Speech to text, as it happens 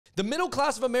The middle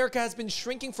class of America has been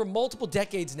shrinking for multiple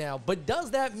decades now, but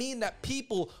does that mean that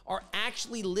people are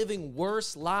actually living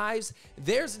worse lives?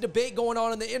 There's a debate going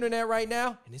on the internet right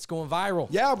now, and it's going viral.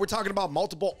 Yeah, we're talking about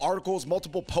multiple articles,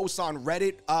 multiple posts on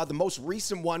Reddit. The most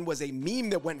recent one was a meme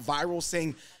that went viral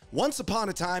saying, once upon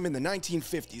a time in the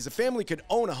 1950s, a family could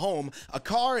own a home, a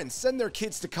car, and send their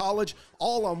kids to college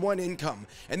all on one income.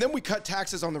 And then we cut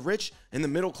taxes on the rich, and the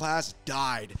middle class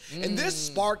died. And this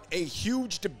sparked a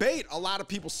huge debate. A lot of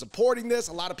people supporting this,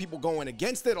 a lot of people going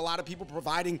against it, a lot of people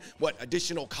providing,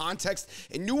 additional context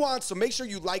and nuance. So make sure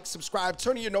you like, subscribe,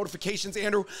 turn on your notifications,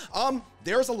 Andrew.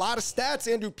 There's a lot of stats,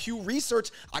 Andrew. Pew Research.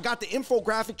 I got the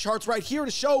infographic charts right here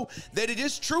to show that it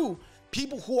is true.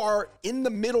 People who are in the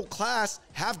middle class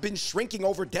have been shrinking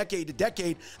over decade to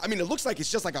decade. I mean, it looks like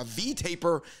it's just like a V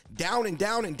taper, down and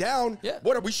down and down. Yeah.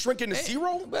 What, are we shrinking to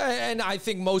zero? And I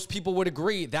think most people would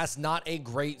agree that's not a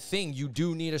great thing. You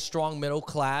do need a strong middle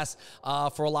class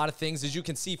for a lot of things. As you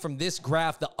can see from this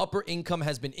graph, the upper income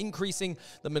has been increasing.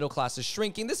 The middle class is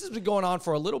shrinking. This has been going on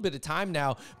for a little bit of time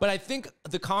now, but I think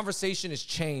the conversation has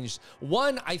changed.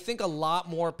 One, I think a lot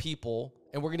more people,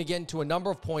 and we're going to get into a number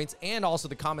of points and also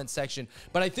the comment section.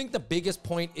 But I think the biggest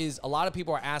point is a lot of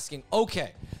people are asking,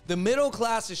 okay, the middle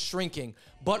class is shrinking,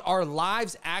 but are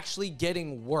lives actually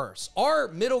getting worse? Are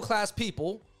middle class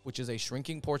people, which is a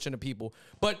shrinking portion of people,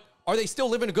 but are they still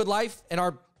living a good life? And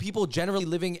are people generally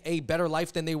living a better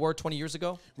life than they were 20 years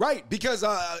ago? Right, because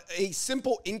a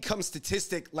simple income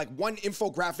statistic, like one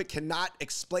infographic, cannot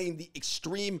explain the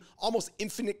extreme, almost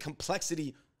infinite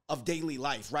complexity of daily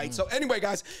life, right? So anyway,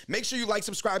 guys, make sure you like,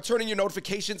 subscribe, turn on your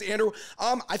notifications, Andrew.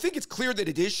 I think it's clear that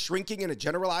it is shrinking in a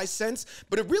generalized sense,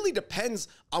 but it really depends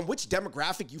on which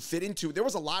demographic you fit into. There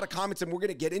was a lot of comments, and we're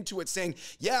gonna get into it, saying,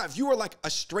 yeah, if you were like a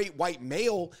straight white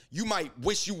male, you might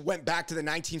wish you went back to the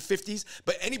 1950s,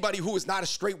 but anybody who is not a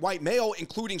straight white male,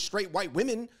 including straight white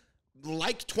women,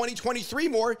 like 2023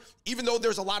 more, even though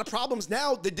there's a lot of problems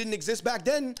now that didn't exist back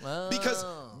then, because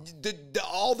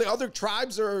all the other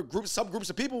tribes or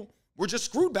subgroups of people were just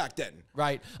screwed back then.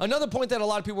 Right. Another point that a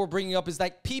lot of people were bringing up is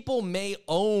that people may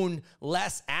own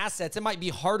less assets. It might be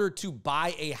harder to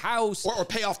buy a house. Or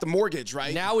pay off the mortgage,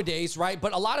 right? Nowadays, right?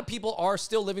 But a lot of people are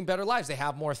still living better lives. They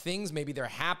have more things. Maybe they're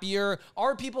happier.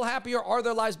 Are people happier? Are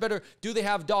their lives better? Do they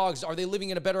have dogs? Are they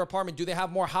living in a better apartment? Do they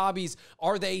have more hobbies?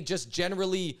 Are they just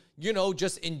generally,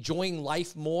 just enjoying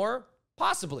life more?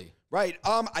 Possibly. Right.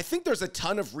 I think there's a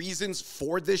ton of reasons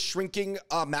for this shrinking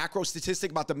macro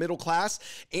statistic about the middle class.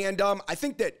 And I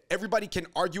think that everybody can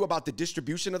argue about the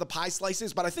distribution of the pie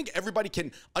slices, but I think everybody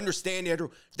can understand, Andrew,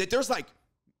 that there's like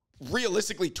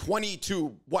realistically 20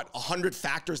 to 100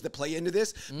 factors that play into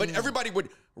this, but everybody would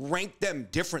rank them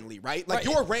differently, right? Like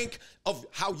your rank of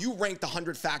how you rank the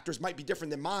 100 factors might be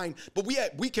different than mine, but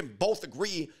we can both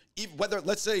agree, whether,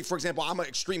 let's say, for example, I'm an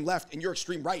extreme left and you're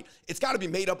extreme right, it's got to be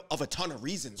made up of a ton of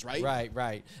reasons, right?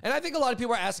 Right. And I think a lot of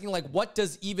people are asking, like, what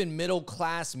does even middle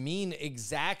class mean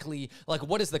exactly? Like,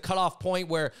 what is the cutoff point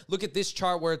where, look at this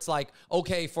chart where it's like,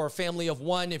 okay, for a family of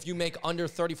one, if you make under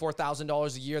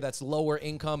 $34,000 a year, that's lower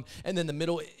income. And then the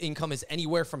middle income is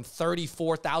anywhere from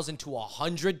 $34,000 to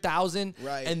 $100,000.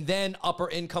 Right. And then upper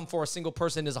income for a single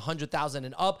person is $100,000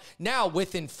 and up. Now,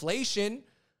 with inflation,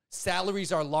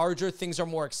 salaries are larger, things are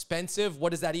more expensive.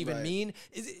 What does that even mean?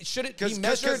 Should it be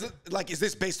measured? Like, is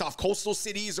this based off coastal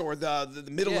cities or the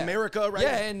middle America, right?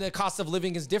 Yeah, and the cost of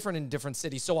living is different in different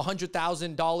cities. So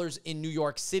 $100,000 in New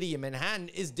York City and Manhattan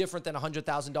is different than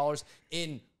 $100,000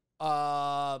 in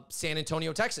San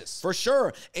Antonio, Texas. For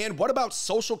sure. And what about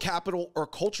social capital or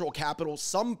cultural capital?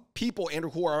 Some people,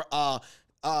 Andrew, who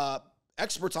are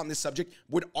experts on this subject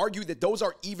would argue that those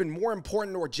are even more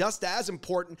important or just as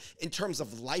important in terms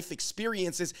of life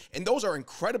experiences. And those are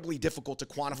incredibly difficult to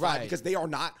quantify because they are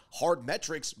not hard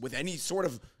metrics with any sort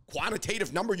of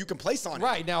quantitative number you can place on it.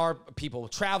 Right. Now, are people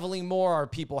traveling more? Are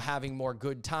people having more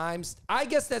good times? I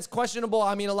guess that's questionable.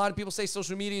 I mean, a lot of people say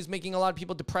social media is making a lot of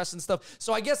people depressed and stuff.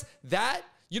 So I guess that,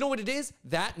 you know what it is?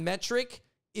 That metric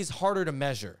is harder to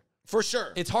measure. For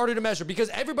sure. It's harder to measure because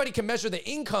everybody can measure the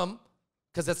income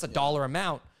because that's a dollar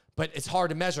amount, but it's hard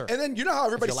to measure. And then you know how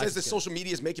everybody says that social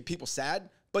media is making people sad?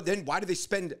 But then why do they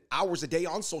spend hours a day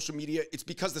on social media? It's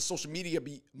because the social media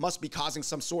must be causing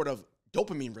some sort of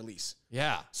dopamine release.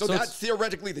 Yeah. So that's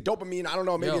theoretically the dopamine. I don't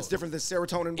know. Maybe it's different than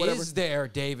serotonin, whatever. Is there,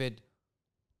 David,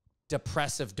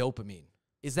 depressive dopamine?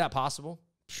 Is that possible?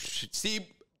 See,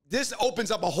 this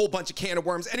opens up a whole bunch of can of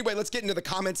worms. Anyway, let's get into the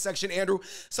comments section, Andrew.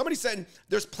 Somebody said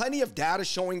there's plenty of data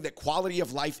showing that quality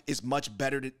of life is much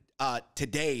better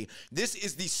today. This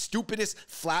is the stupidest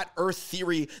flat earth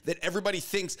theory that everybody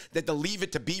thinks that the Leave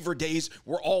It to Beaver days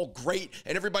were all great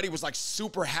and everybody was like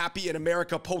super happy in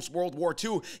America post World War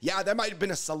II. Yeah, that might have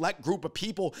been a select group of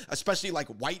people, especially like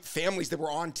white families that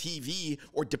were on TV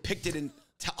or depicted in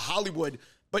Hollywood.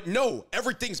 But no,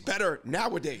 everything's better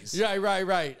nowadays. Yeah,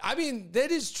 right. I mean,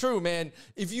 that is true, man.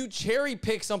 If you cherry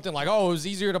pick something like, oh, it was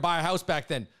easier to buy a house back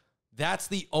then, that's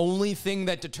the only thing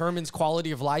that determines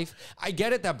quality of life. I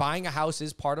get it that buying a house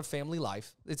is part of family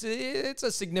life. It's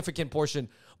a significant portion.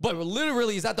 But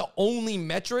literally, is that the only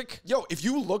metric? Yo, if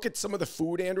you look at some of the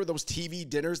food, Andrew, those TV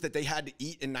dinners that they had to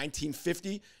eat in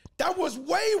 1950, that was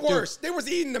way worse. Dude, they was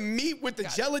eating the meat with the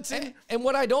gelatin. And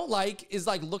what I don't like is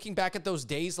like looking back at those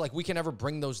days, like we can never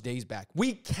bring those days back.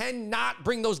 We cannot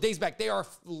bring those days back. They are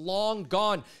long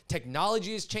gone.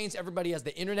 Technology has changed. Everybody has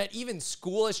the internet. Even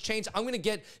school has changed. I'm going to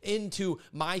get into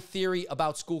my theory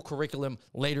about school curriculum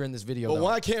later in this video. But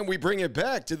why can't we bring it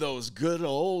back to those good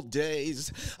old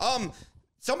days?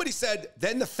 Somebody said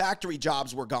then the factory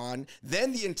jobs were gone.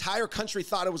 Then the entire country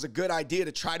thought it was a good idea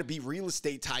to try to be real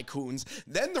estate tycoons.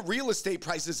 Then the real estate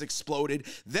prices exploded.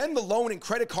 Then the loan and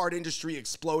credit card industry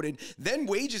exploded. Then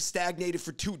wages stagnated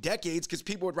for 2 decades because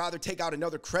people would rather take out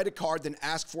another credit card than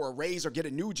ask for a raise or get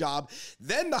a new job.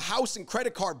 Then the house and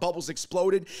credit card bubbles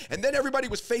exploded. And then everybody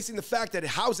was facing the fact that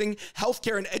housing,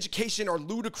 healthcare, and education are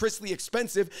ludicrously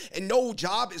expensive and no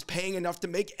job is paying enough to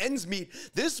make ends meet.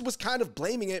 This was kind of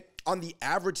blaming it on the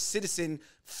average citizen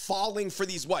falling for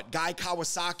these, Guy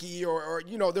Kawasaki or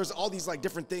you know, there's all these like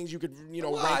different things you could, you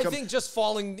know, rank I think just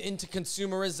falling into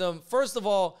consumerism. First of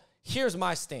all, here's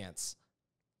my stance.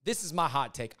 This is my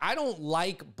hot take. I don't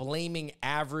like blaming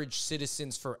average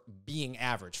citizens for being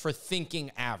average, for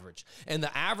thinking average. And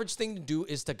the average thing to do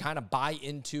is to kind of buy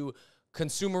into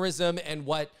consumerism and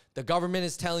what the government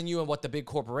is telling you and what the big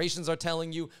corporations are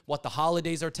telling you, what the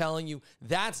holidays are telling you.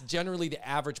 That's generally the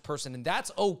average person. And that's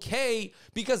okay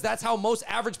because that's how most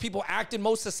average people act in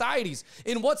most societies.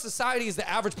 In what society is the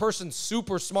average person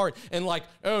super smart and like,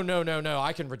 oh, no,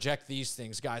 I can reject these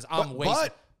things, guys. I'm wasted.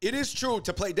 But it is true,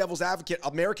 to play devil's advocate,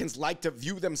 Americans like to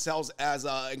view themselves as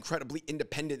incredibly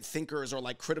independent thinkers or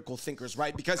like critical thinkers,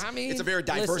 right? Because it's a very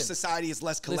diverse society. It's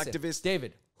less collectivist.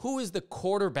 David, who is the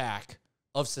quarterback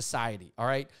of society, all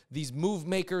right? These move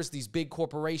makers, these big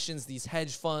corporations, these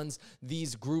hedge funds,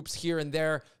 these groups here and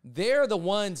there, they're the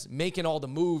ones making all the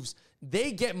moves.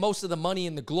 They get most of the money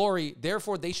and the glory,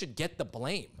 therefore they should get the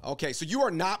blame. Okay, so you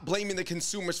are not blaming the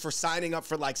consumers for signing up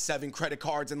for like 7 credit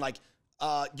cards and like,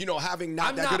 you know, having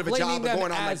not that good of a job of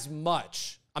going on as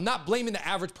much. I'm not blaming the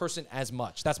average person as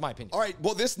much. That's my opinion. All right.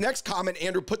 Well, this next comment,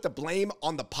 Andrew, put the blame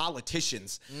on the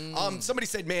politicians. Somebody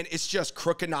said, man, it's just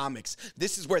crookonomics.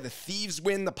 This is where the thieves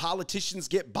win, the politicians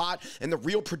get bought, and the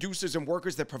real producers and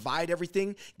workers that provide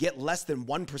everything get less than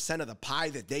 1% of the pie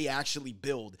that they actually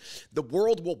build. The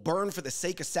world will burn for the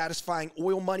sake of satisfying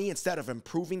oil money instead of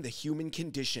improving the human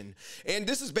condition. And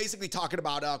this is basically talking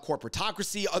about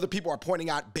corporatocracy. Other people are pointing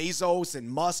out Bezos and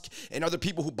Musk and other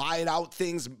people who buy it out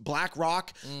things,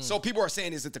 BlackRock. So people are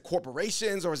saying, is it the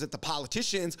corporations or is it the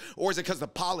politicians, or is it because the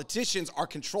politicians are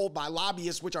controlled by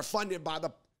lobbyists which are funded by the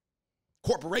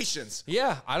corporations?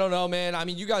 Yeah, I don't know, man. I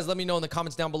mean, you guys let me know in the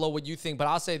comments down below what you think, but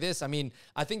I'll say this. I mean,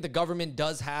 I think the government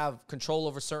does have control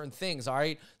over certain things, all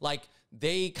right? Like,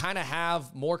 they kind of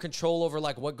have more control over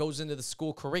like what goes into the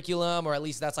school curriculum, or at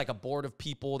least that's like a board of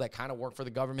people that kind of work for the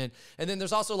government. And then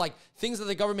there's also like things that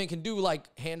the government can do, like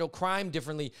handle crime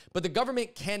differently, but the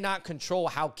government cannot control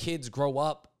how kids grow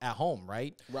up at home,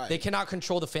 right? They cannot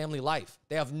control the family life.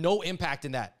 They have no impact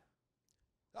in that.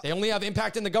 They only have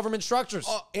impact in the government structures.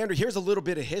 Andrew, here's a little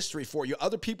bit of history for you.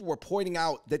 Other people were pointing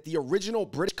out that the original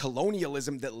British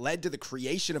colonialism that led to the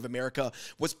creation of America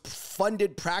was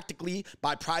funded practically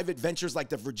by private ventures like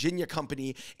the Virginia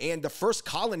Company, and the first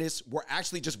colonists were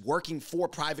actually just working for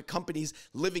private companies,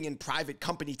 living in private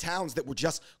company towns that were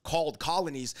just called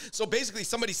colonies. So basically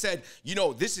somebody said, you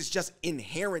know, this is just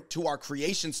inherent to our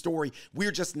creation story.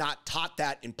 We're just not taught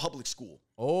that in public school.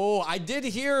 Oh, I did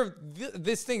hear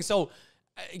this thing. So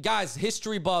guys,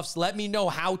 history buffs, let me know,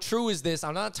 how true is this?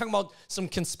 I'm not talking about some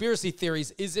conspiracy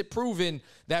theories. Is it proven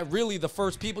that really the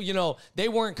first people, you know, they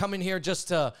weren't coming here just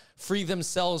to free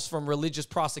themselves from religious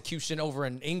prosecution over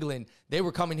in England? They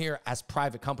were coming here as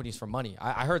private companies for money.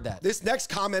 I heard that. This next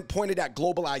comment pointed at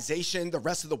globalization. The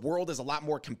rest of the world is a lot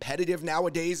more competitive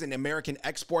nowadays in American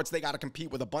exports. They got to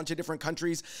compete with a bunch of different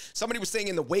countries. Somebody was saying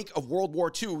in the wake of World War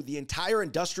II, the entire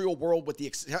industrial world, with the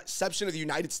exception of the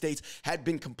United States, had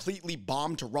been completely bombed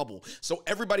bomb to rubble. So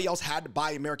everybody else had to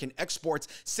buy American exports.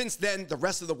 Since then, the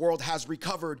rest of the world has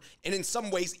recovered and in some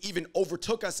ways even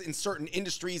overtook us in certain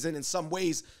industries and in some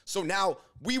ways. So now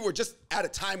we were just at a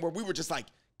time where we were just like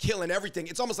killing everything.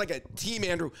 It's almost like a team,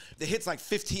 Andrew, that hits like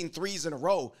 15 threes in a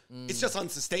row. It's just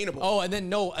unsustainable. Oh, and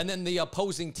then the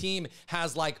opposing team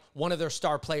has like one of their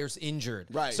star players injured.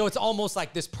 Right. So it's almost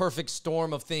like this perfect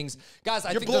storm of things. Guys,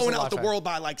 I You're think blowing out the world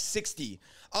by like 60.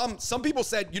 Some people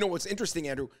said, you know what's interesting,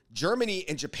 Andrew? Germany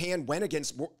and Japan went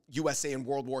against USA in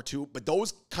World War II, but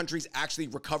those countries actually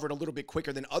recovered a little bit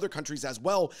quicker than other countries as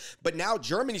well. But now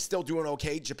Germany's still doing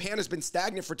okay. Japan has been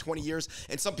stagnant for 20 years,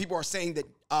 and some people are saying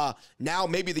that now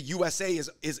maybe the USA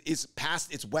is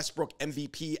past its Westbrook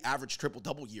MVP average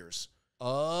triple-double years.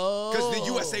 Oh. Because the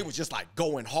USA was just like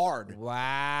going hard.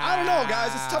 Wow. I don't know,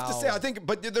 guys. It's tough to say. I think,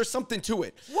 but there's something to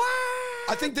it. Wow.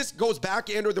 I think this goes back,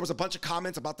 Andrew. There was a bunch of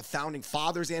comments about the founding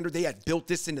fathers, Andrew. They had built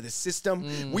this into the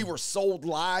system. We were sold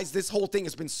lies. This whole thing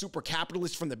has been super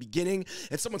capitalist from the beginning.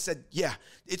 And someone said, yeah,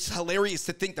 it's hilarious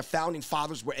to think the founding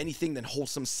fathers were anything than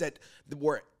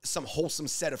some wholesome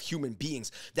set of human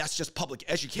beings. That's just public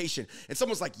education. And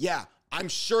someone's like, yeah, I'm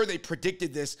sure they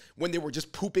predicted this when they were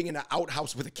just pooping in an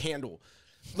outhouse with a candle.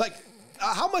 Like,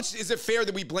 how much is it fair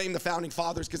that we blame the founding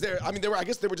fathers? Because I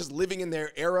guess they were just living in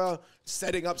their era,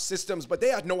 setting up systems, but they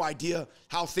had no idea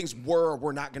how things were or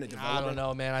were not going to develop. I don't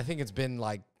know, man. I think it's been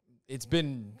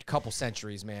a couple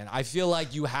centuries, man. I feel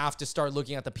like you have to start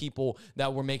looking at the people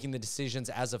that were making the decisions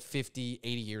as of 50,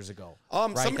 80 years ago.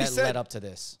 Right? That led up to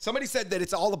this. Somebody said that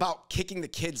it's all about kicking the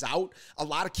kids out. A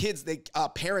lot of kids,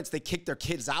 parents, they kick their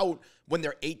kids out when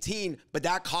they're 18, but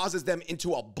that causes them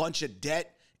into a bunch of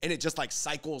debt. And it just like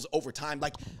cycles over time.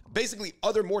 Like basically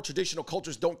other more traditional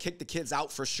cultures don't kick the kids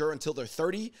out for sure until they're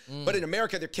 30. But in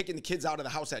America, they're kicking the kids out of the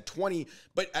house at 20.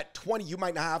 But at 20, you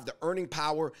might not have the earning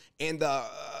power and the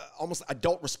almost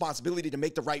adult responsibility to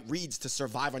make the right reads to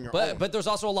survive on your own. But there's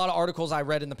also a lot of articles I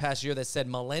read in the past year that said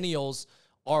millennials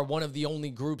are one of the only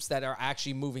groups that are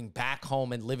actually moving back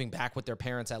home and living back with their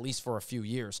parents, at least for a few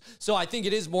years. So I think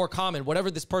it is more common, whatever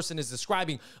this person is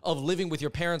describing of living with your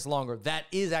parents longer, that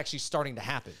is actually starting to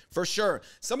happen. For sure.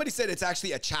 Somebody said it's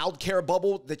actually a childcare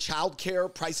bubble. The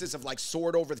childcare prices have like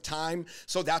soared over the time.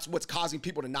 So that's what's causing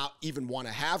people to not even want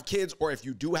to have kids. Or if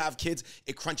you do have kids,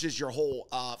 it crunches your whole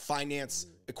finance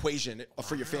equation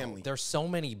for your family. There's so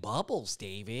many bubbles,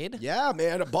 David. Yeah,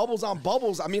 man. Bubbles on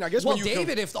bubbles. I mean, I guess well,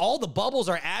 David, if all the bubbles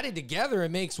are added together,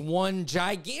 it makes one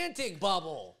gigantic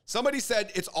bubble. Somebody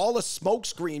said it's all a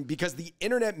smokescreen because the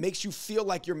internet makes you feel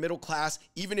like you're middle class,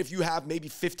 even if you have maybe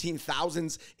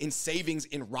 15,000s in savings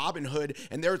in Robinhood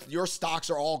and your stocks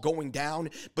are all going down,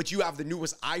 but you have the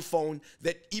newest iPhone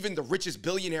that even the richest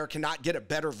billionaire cannot get a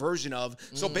better version of.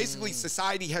 So basically,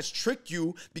 society has tricked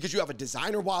you because you have a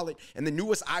designer wallet and the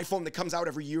newest iPhone that comes out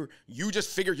every year. You just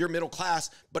figure you're middle class,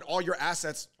 but all your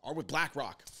assets are with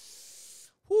BlackRock.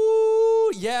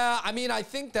 Ooh, yeah. I mean, I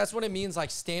think that's what it means,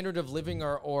 like standard of living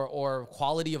or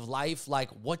quality of life. Like,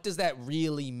 what does that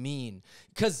really mean?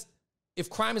 Because if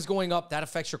crime is going up, that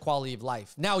affects your quality of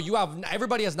life. Now,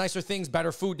 everybody has nicer things,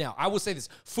 better food now. I will say this,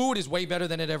 food is way better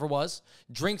than it ever was.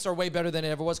 Drinks are way better than it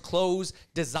ever was. Clothes,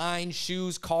 design,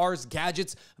 shoes, cars,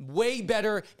 gadgets, way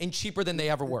better and cheaper than they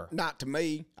ever were. Not to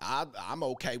me. I'm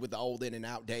okay with the old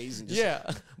In-N-Out days and just yeah,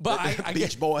 but I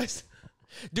Beach Boys.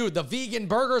 Dude, the vegan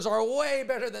burgers are way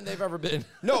better than they've ever been.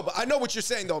 No, but I know what you're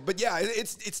saying, though. But yeah,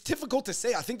 it's difficult to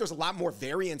say. I think there's a lot more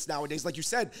variance nowadays. Like you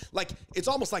said, like it's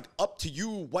almost like up to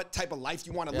you what type of life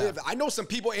you want to live. I know some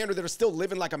people, Andrew, that are still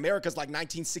living like America's like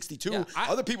 1962. Yeah,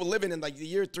 other people living in like the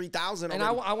year 3000. And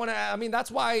I mean,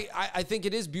 that's why I think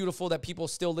it is beautiful that people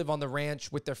still live on the ranch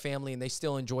with their family and they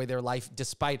still enjoy their life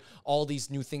despite all these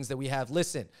new things that we have.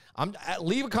 Listen,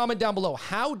 leave a comment down below.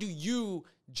 How do you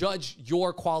judge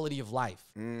your quality of life?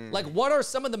 Like, what are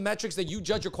some of the metrics that you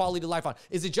judge your quality of life on?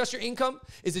 Is it just your income?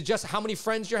 Is it just how many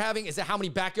friends you're having? Is it how many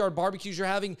backyard barbecues you're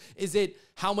having? Is it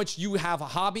how much you have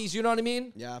hobbies? You know what I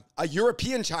mean? Yeah. A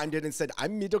European chimed in and said,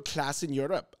 I'm middle class in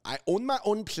Europe. I own my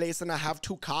own place and I have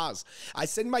 2 cars. I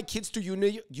send my kids to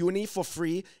uni for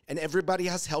free and everybody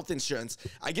has health insurance.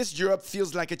 I guess Europe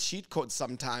feels like a cheat code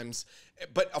sometimes.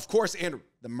 But of course, Andrew,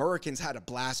 the Americans had a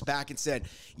blast back and said,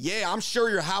 yeah, I'm sure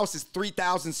your house is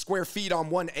 3,000 square feet on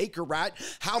 1 acre, right?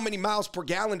 How many miles per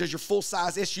gallon does your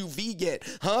full-size SUV get,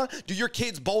 huh? Do your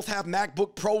kids both have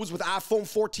MacBook Pros with iPhone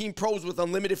 14 Pros with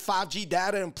unlimited 5G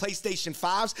data and PlayStation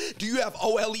 5s? Do you have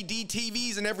OLED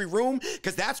TVs in every room?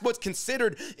 Because that's what's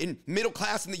considered in middle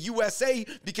class in the USA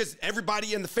because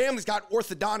everybody in the family's got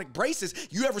orthodontic braces.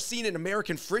 You ever seen an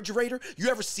American refrigerator? You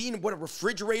ever seen what a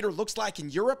refrigerator looks like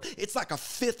in Europe? It's like a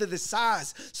fifth of the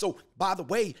size. So, by the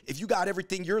way, if you got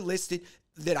everything you're listed,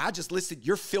 that I just listed,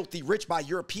 you're filthy rich by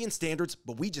European standards,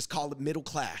 but we just call it middle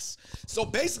class. So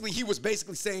basically, he was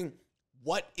basically saying,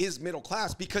 what is middle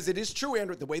class? Because it is true,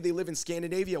 Andrew, the way they live in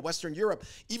Scandinavia, Western Europe,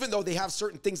 even though they have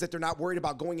certain things that they're not worried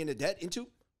about going into debt into,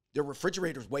 their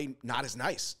refrigerator's way not as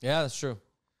nice. Yeah, that's true.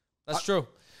 That's true.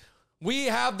 We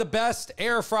have the best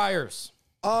air fryers.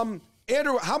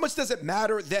 Andrew, how much does it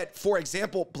matter that, for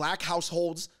example, black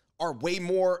households are way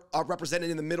more represented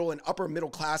in the middle and upper middle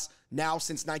class now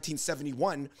since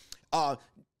 1971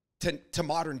 to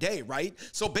modern day, right?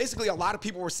 So basically, a lot of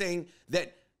people were saying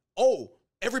that, oh,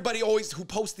 everybody always who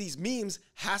posts these memes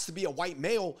has to be a white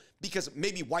male because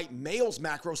maybe white males'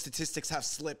 macro statistics have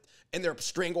slipped and their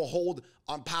stranglehold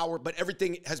on power, but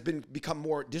everything has become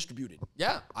more distributed.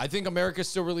 Yeah, I think America's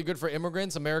still really good for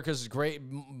immigrants. America's great,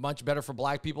 much better for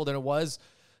black people than it was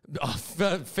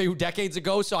a few decades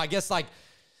ago. So I guess like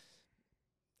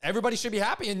everybody should be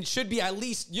happy and should be at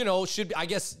least, you know, should, I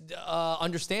guess,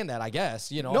 understand that, I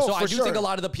guess, you know. No, so I do sure. think a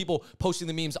lot of the people posting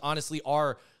the memes honestly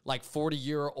are like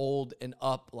 40-year-old and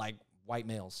up, like white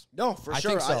males. No, for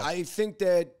sure. Think so. I think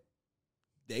that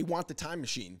they want the time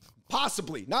machine.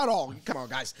 Possibly. Not all. Come on,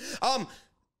 guys.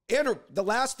 Andrew, the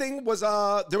last thing was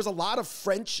there was a lot of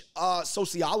French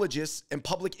sociologists and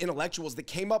public intellectuals that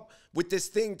came up with this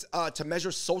thing to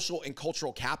measure social and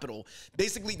cultural capital.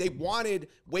 Basically, they wanted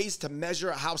ways to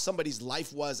measure how somebody's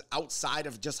life was outside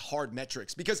of just hard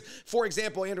metrics. Because, for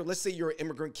example, Andrew, let's say you're an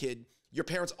immigrant kid. Your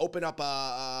parents open up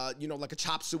like a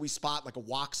chop suey spot, like a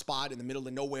wok spot in the middle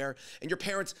of nowhere, and your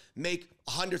parents make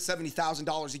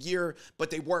 $170,000 a year, but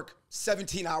they work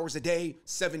 17 hours a day,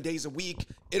 7 days a week.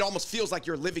 It almost feels like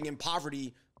you're living in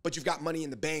poverty, but you've got money in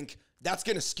the bank. That's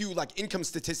going to skew like income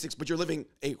statistics, but you're living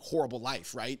a horrible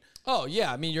life, right? Oh,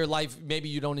 yeah. I mean, your life, maybe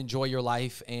you don't enjoy your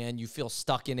life and you feel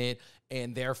stuck in it,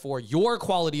 and therefore your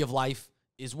quality of life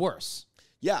is worse.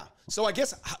 Yeah. So I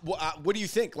guess, what do you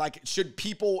think? Like, should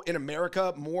people in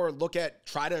America more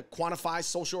try to quantify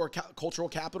social or cultural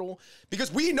capital?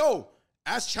 Because we know,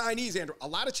 as Chinese, Andrew, a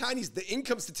lot of Chinese, the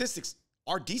income statistics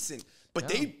are decent,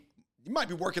 but you might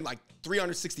be working like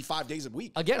 365 days a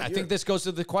week. Again, I think this goes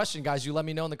to the question, guys. You let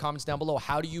me know in the comments down below.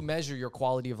 How do you measure your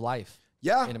quality of life?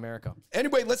 Yeah. In America.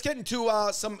 Anyway, let's get into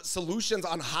some solutions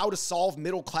on how to solve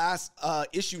middle class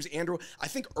issues, Andrew. I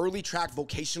think early track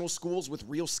vocational schools with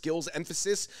real skills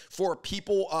emphasis for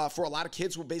people, for a lot of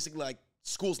kids who are basically like,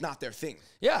 school's not their thing.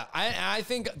 Yeah, I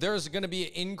think there's going to be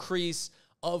an increase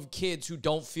of kids who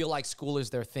don't feel like school is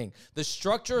their thing. The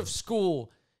structure of school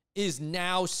is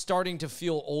now starting to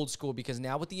feel old school because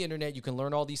now with the internet, you can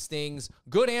learn all these things,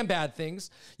 good and bad things.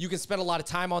 You can spend a lot of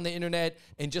time on the internet,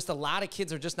 and just a lot of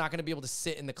kids are just not going to be able to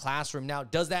sit in the classroom. Now,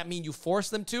 does that mean you force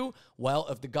them to? Well,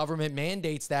 if the government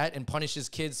mandates that and punishes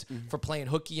kids for playing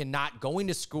hooky and not going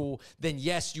to school, then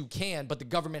yes, you can, but the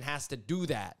government has to do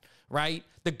that. Right?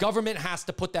 The government has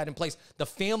to put that in place. The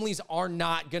families are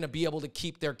not going to be able to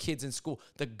keep their kids in school.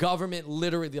 The government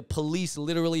literally, the police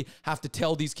literally have to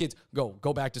tell these kids,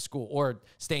 go back to school or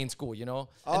stay in school, you know?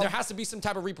 And there has to be some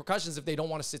type of repercussions if they don't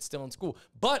want to sit still in school.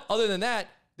 But other than that,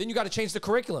 then you got to change the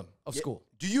curriculum of school.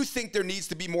 Do you think there needs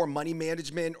to be more money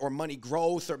management or money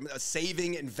growth or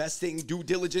saving, investing, due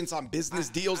diligence on business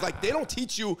deals? Like, they don't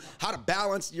teach you how to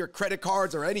balance your credit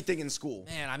cards or anything in school.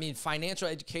 Man, I mean, financial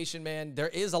education, man, there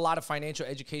is a lot of financial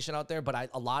education out there, but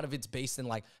a lot of it's based in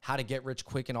like how to get rich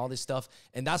quick and all this stuff.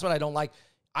 And that's what I don't like.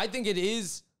 I think it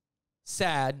is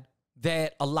sad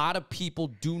that a lot of people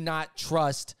do not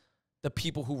trust the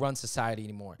people who run society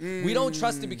anymore. We don't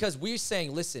trust it because we're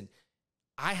saying, listen,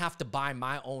 I have to buy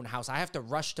my own house. I have to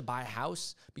rush to buy a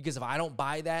house because if I don't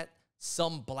buy that,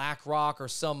 some BlackRock or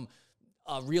some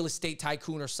real estate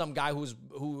tycoon or some guy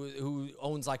who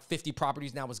owns like 50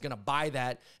 properties now is going to buy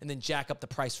that and then jack up the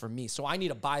price for me. So I need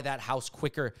to buy that house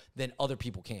quicker than other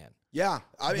people can. Yeah,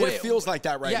 I mean, it feels like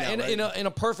that right now. Yeah, in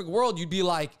a perfect world, you'd be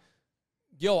like,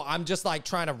 yo, I'm just like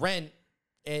trying to rent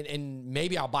and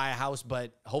maybe I'll buy a house,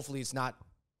 but hopefully it's not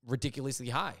ridiculously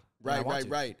high. Right.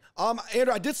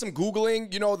 Andrew, I did some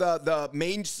Googling. You know, the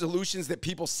main solutions that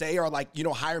people say are like, you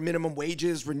know, higher minimum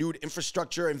wages, renewed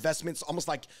infrastructure investments, almost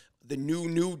like the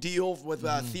New Deal with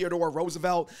Theodore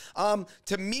Roosevelt.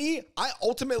 To me, I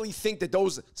ultimately think that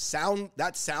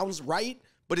that sounds right,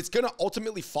 but it's going to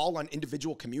ultimately fall on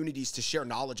individual communities to share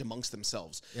knowledge amongst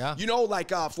themselves. Yeah. You know,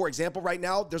 like, for example, right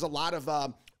now, there's a lot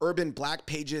of urban black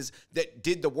pages that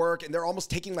did the work, and they're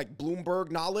almost taking like Bloomberg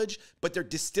knowledge, but they're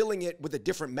distilling it with a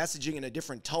different messaging and a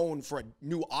different tone for a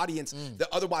new audience that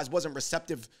otherwise wasn't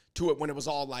receptive to it when it was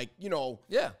all like, you know.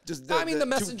 Yeah. Just the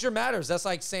messenger matters. That's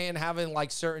like saying having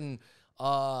like certain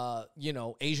you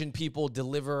know, Asian people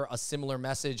deliver a similar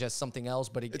message as something else,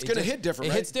 but it's going to hit different, It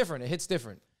right? hits different. It hits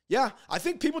different. Yeah, I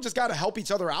think people just got to help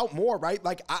each other out more, right?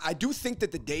 Like, I do think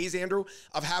that the days, Andrew,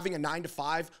 of having a 9 to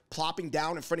 5, plopping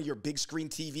down in front of your big screen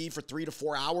TV for 3 to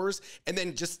 4 hours, and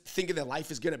then just thinking that life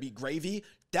is going to be gravy,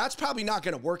 that's probably not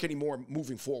going to work anymore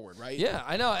moving forward, right? Yeah,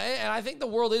 I know. And I think the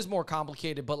world is more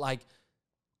complicated, but like,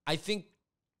 I think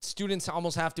students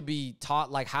almost have to be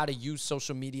taught like how to use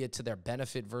social media to their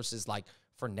benefit versus like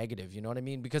for negative, you know what I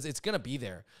mean? Because it's going to be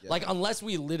there. Yeah. Like, unless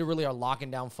we literally are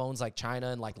locking down phones like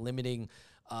China and like limiting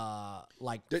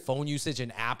phone usage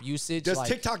and app usage. Does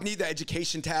TikTok need the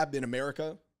education tab in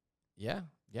America? Yeah,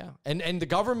 yeah. And the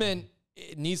government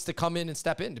needs to come in and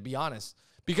step in, to be honest.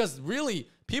 Because really,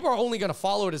 people are only going to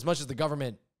follow it as much as the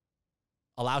government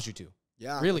allows you to.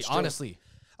 Yeah. Really, honestly.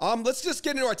 Let's just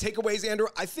get into our takeaways, Andrew.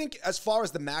 I think as far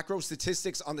as the macro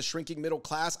statistics on the shrinking middle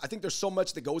class, I think there's so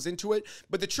much that goes into it.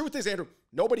 But the truth is, Andrew,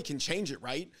 nobody can change it,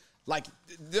 right? Like,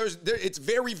 it's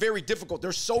very, very difficult.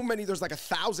 There's so many, there's like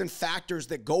 1,000 factors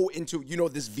that go into, you know,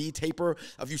 this V taper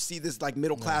of you see this like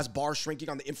middle class bar shrinking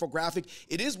on the infographic.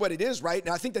 It is what it is, right?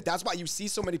 And I think that that's why you see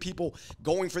so many people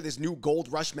going for this new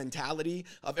gold rush mentality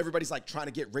of everybody's like trying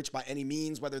to get rich by any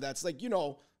means, whether that's like, you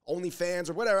know, OnlyFans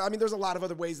or whatever. I mean, there's a lot of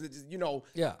other ways that, you know.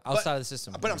 Yeah, outside of the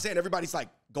system. But I'm saying everybody's like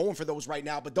going for those right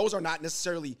now, but those are not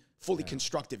necessarily fully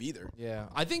constructive either. Yeah,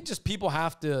 I think just people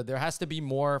there has to be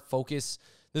more focus.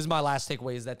 This is my last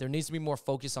takeaway, is that there needs to be more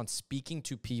focus on speaking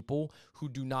to people who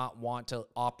do not want to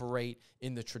operate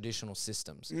in the traditional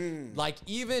systems. Like,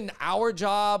 even our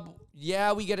job,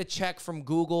 yeah, we get a check from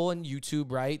Google and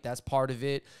YouTube, right? That's part of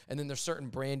it. And then there's certain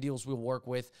brand deals we'll work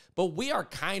with. But we are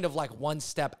kind of like one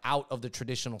step out of the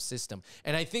traditional system.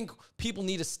 And I think people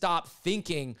need to stop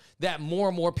thinking that more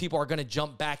and more people are going to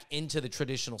jump back into the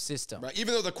traditional system. Right.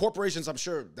 Even though the corporations, I'm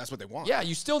sure that's what they want. Yeah,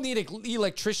 you still need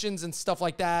electricians and stuff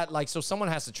like that. Like, so someone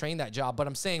has to train that job. But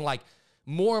I'm saying, like,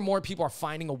 more and more people are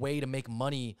finding a way to make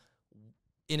money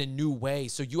in a new way.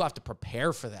 So you have to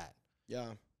prepare for that. Yeah.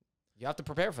 You have to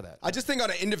prepare for that. I just think on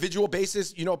an individual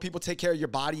basis, you know, people take care of your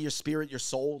body, your spirit, your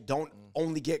soul. Don't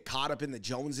only get caught up in the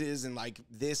Joneses and like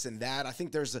this and that. I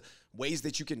think there's ways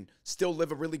that you can still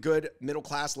live a really good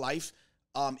middle-class life.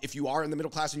 If you are in the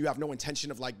middle class and you have no intention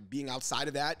of like being outside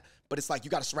of that, but it's like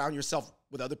you got to surround yourself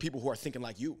with other people who are thinking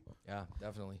like you. Yeah,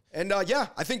 definitely. And yeah,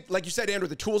 I think like you said, Andrew,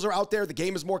 the tools are out there. The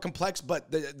game is more complex,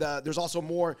 but there's also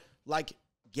more like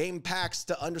game packs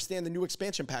to understand the new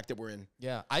expansion pack that we're in.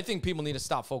 Yeah, I think people need to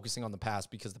stop focusing on the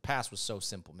past, because the past was so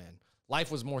simple, man.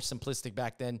 Life was more simplistic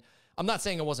back then. I'm not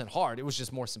saying it wasn't hard. It was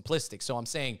just more simplistic. So I'm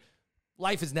saying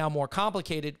life is now more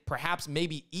complicated, perhaps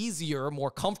maybe easier,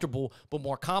 more comfortable, but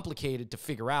more complicated to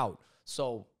figure out.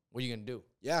 So what are you going to do?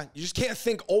 Yeah, you just can't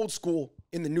think old school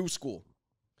in the new school.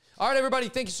 All right, everybody,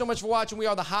 thank you so much for watching. We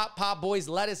are the Hot Pot Boys.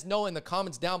 Let us know in the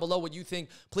comments down below what you think.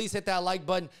 Please hit that like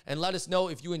button and let us know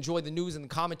if you enjoy the news and the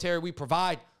commentary we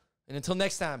provide. And until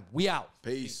next time, we out.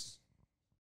 Peace.